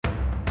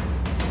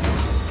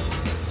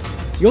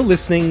You're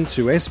listening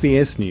to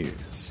SBS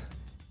News.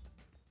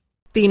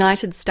 The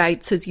United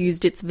States has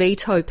used its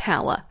veto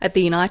power at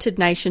the United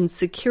Nations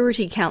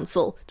Security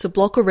Council to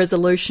block a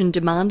resolution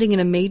demanding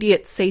an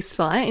immediate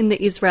ceasefire in the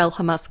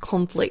Israel-Hamas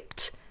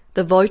conflict.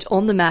 The vote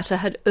on the matter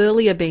had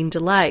earlier been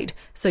delayed,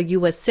 so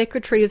US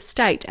Secretary of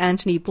State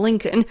Antony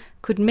Blinken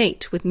could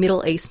meet with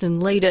Middle Eastern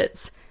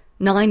leaders.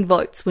 9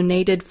 votes were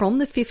needed from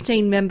the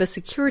 15-member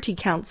Security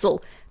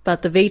Council,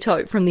 but the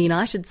veto from the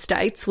United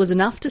States was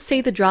enough to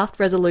see the draft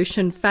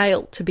resolution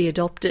fail to be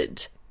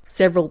adopted.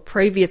 Several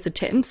previous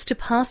attempts to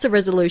pass a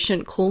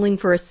resolution calling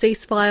for a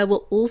ceasefire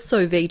were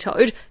also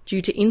vetoed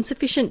due to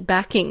insufficient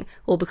backing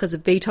or because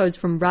of vetoes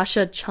from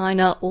Russia,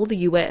 China or the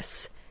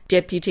US.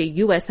 Deputy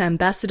US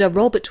Ambassador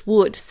Robert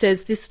Wood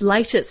says this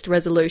latest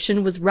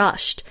resolution was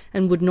rushed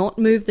and would not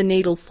move the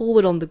needle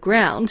forward on the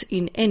ground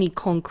in any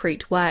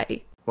concrete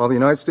way. While the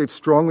United States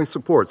strongly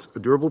supports a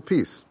durable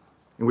peace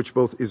in which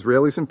both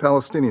Israelis and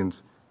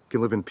Palestinians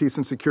can live in peace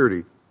and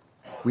security,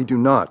 we do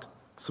not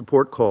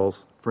support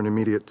calls for an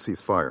immediate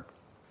ceasefire.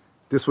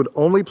 This would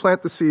only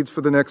plant the seeds for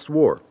the next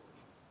war,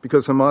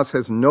 because Hamas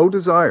has no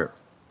desire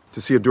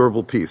to see a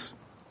durable peace,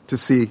 to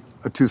see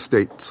a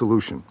two-state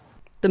solution.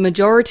 The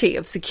majority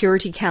of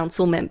Security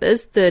Council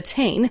members,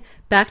 13,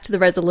 backed the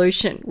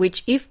resolution,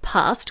 which, if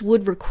passed,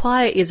 would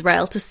require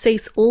Israel to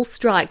cease all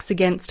strikes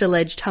against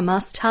alleged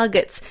Hamas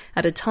targets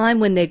at a time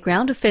when their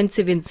ground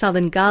offensive in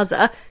southern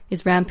Gaza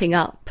is ramping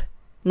up.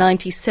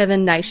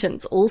 97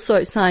 nations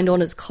also signed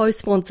on as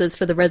co-sponsors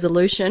for the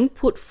resolution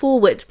put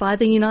forward by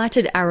the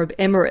United Arab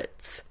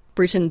Emirates.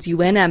 Britain's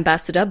UN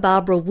ambassador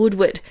Barbara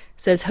Woodward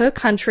says her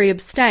country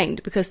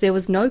abstained because there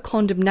was no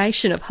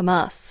condemnation of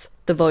Hamas.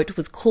 The vote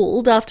was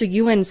called after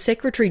UN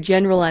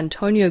Secretary-General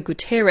Antonio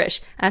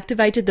Guterres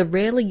activated the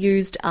rarely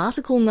used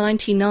Article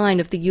 99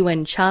 of the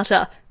UN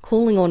Charter,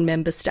 calling on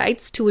member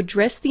states to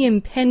address the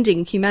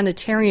impending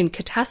humanitarian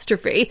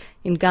catastrophe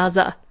in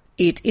Gaza.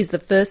 It is the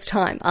first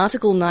time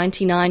Article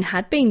 99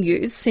 had been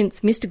used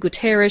since Mr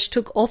Guterres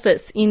took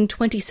office in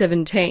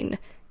 2017.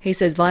 He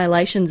says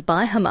violations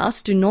by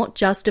Hamas do not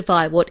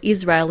justify what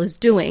Israel is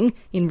doing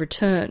in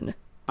return.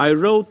 I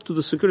wrote to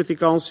the Security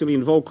Council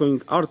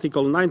invoking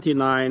Article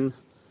 99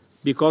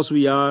 because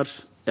we are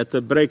at a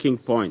breaking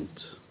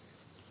point.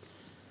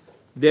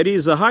 There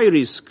is a high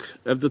risk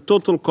of the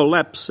total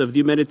collapse of the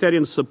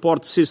humanitarian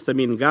support system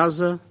in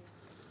Gaza,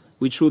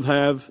 which would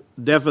have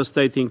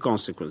devastating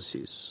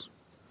consequences.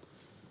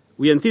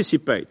 We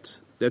anticipate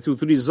that it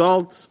would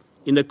result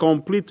in a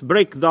complete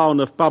breakdown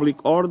of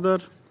public order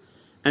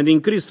and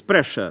increased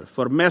pressure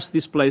for mass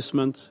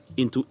displacement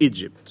into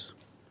Egypt.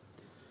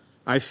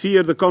 I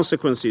fear the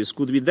consequences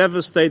could be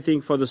devastating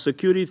for the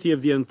security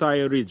of the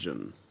entire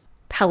region.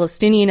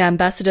 Palestinian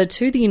ambassador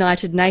to the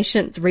United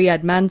Nations,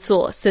 Riyad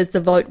Mansour, says the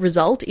vote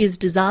result is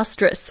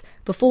disastrous.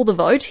 Before the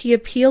vote, he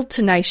appealed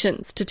to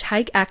nations to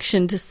take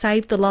action to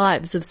save the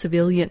lives of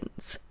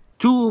civilians.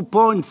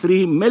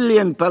 2.3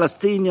 million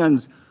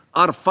Palestinians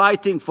are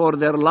fighting for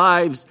their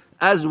lives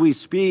as we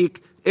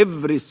speak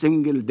every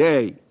single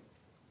day.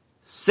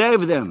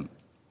 Save them.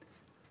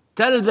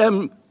 Tell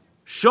them,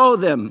 show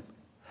them,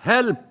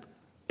 help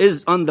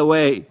is on the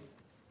way.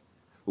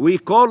 We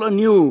call on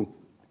you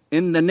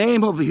in the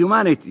name of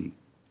humanity,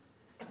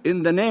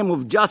 in the name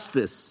of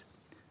justice,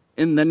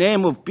 in the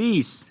name of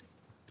peace,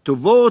 to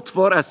vote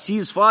for a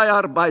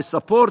ceasefire by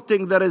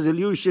supporting the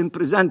resolution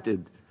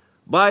presented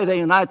by the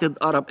United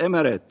Arab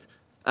Emirates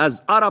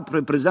as Arab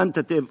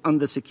representative on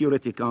the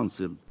Security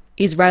Council.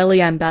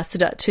 Israeli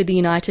ambassador to the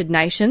United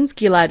Nations,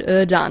 Gilad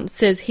Erdan,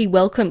 says he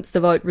welcomes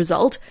the vote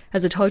result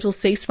as a total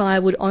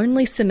ceasefire would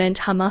only cement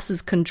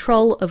Hamas's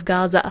control of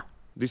Gaza.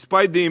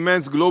 Despite the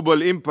immense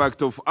global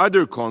impact of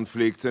other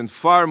conflicts and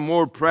far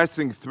more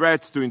pressing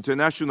threats to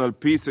international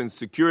peace and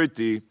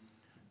security,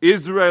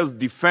 Israel's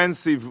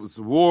defensive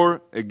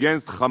war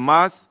against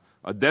Hamas,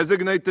 a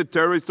designated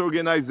terrorist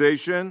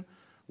organization,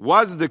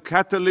 was the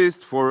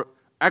catalyst for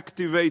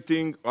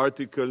activating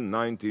Article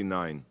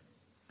 99.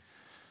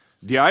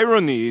 The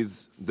irony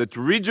is that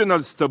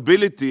regional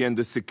stability and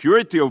the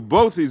security of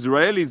both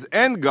Israelis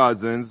and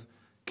Gazans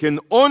can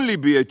only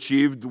be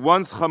achieved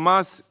once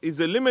Hamas is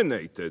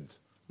eliminated,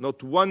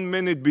 not 1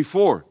 minute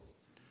before.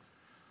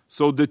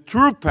 So the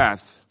true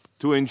path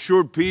to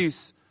ensure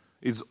peace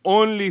is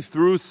only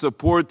through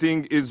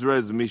supporting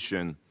Israel's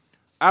mission,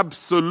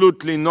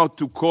 absolutely not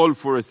to call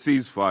for a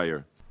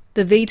ceasefire.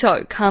 The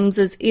veto comes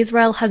as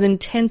Israel has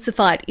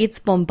intensified its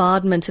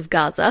bombardment of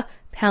Gaza,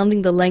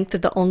 pounding the length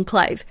of the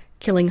enclave,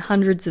 killing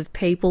hundreds of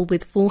people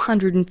with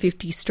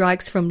 450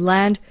 strikes from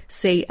land,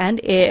 sea and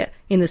air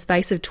in the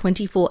space of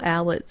 24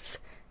 hours.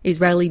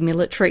 Israeli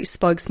military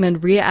spokesman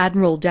Rear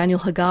Admiral Daniel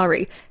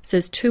Hagari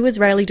says 2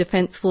 Israeli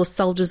Defense Force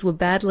soldiers were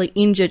badly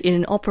injured in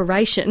an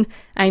operation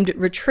aimed at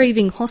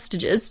retrieving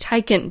hostages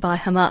taken by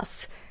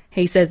Hamas.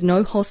 He says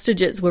no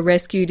hostages were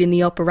rescued in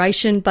the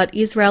operation, but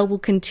Israel will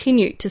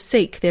continue to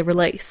seek their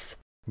release.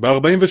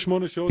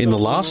 In the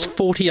last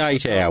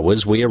 48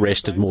 hours, we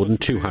arrested more than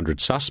 200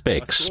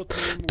 suspects.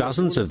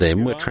 Dozens of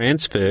them were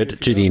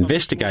transferred to the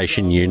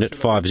Investigation Unit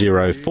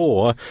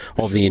 504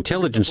 of the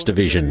Intelligence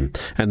Division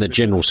and the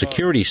General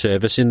Security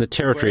Service in the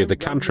territory of the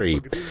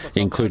country,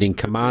 including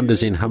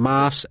commanders in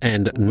Hamas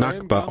and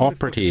Nakba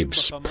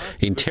operatives.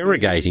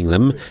 Interrogating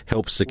them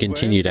helps the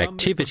continued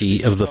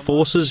activity of the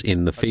forces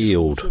in the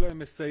field.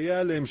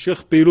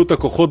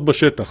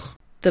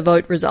 The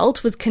vote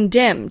result was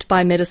condemned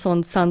by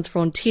Médecins Sans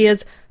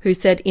Frontières, who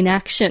said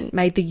inaction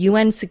made the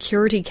UN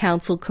Security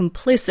Council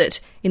complicit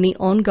in the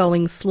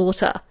ongoing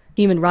slaughter.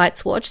 Human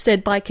Rights Watch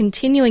said by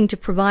continuing to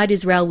provide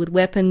Israel with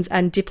weapons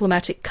and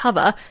diplomatic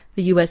cover,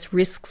 the US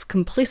risks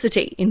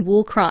complicity in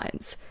war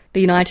crimes. The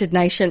United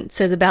Nations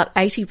says about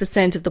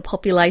 80% of the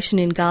population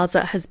in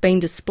Gaza has been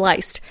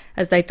displaced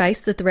as they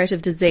face the threat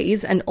of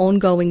disease and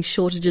ongoing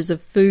shortages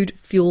of food,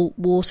 fuel,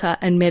 water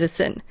and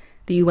medicine.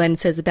 The UN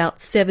says about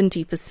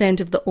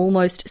 70% of the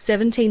almost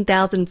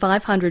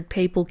 17,500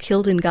 people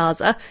killed in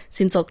Gaza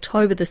since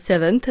October the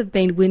 7th have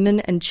been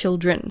women and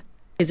children.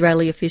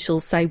 Israeli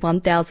officials say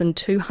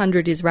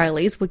 1,200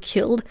 Israelis were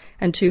killed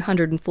and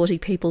 240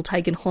 people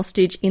taken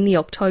hostage in the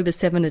October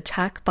 7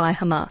 attack by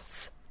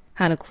Hamas.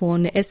 Hannah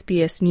Kwon,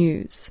 SBS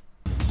News.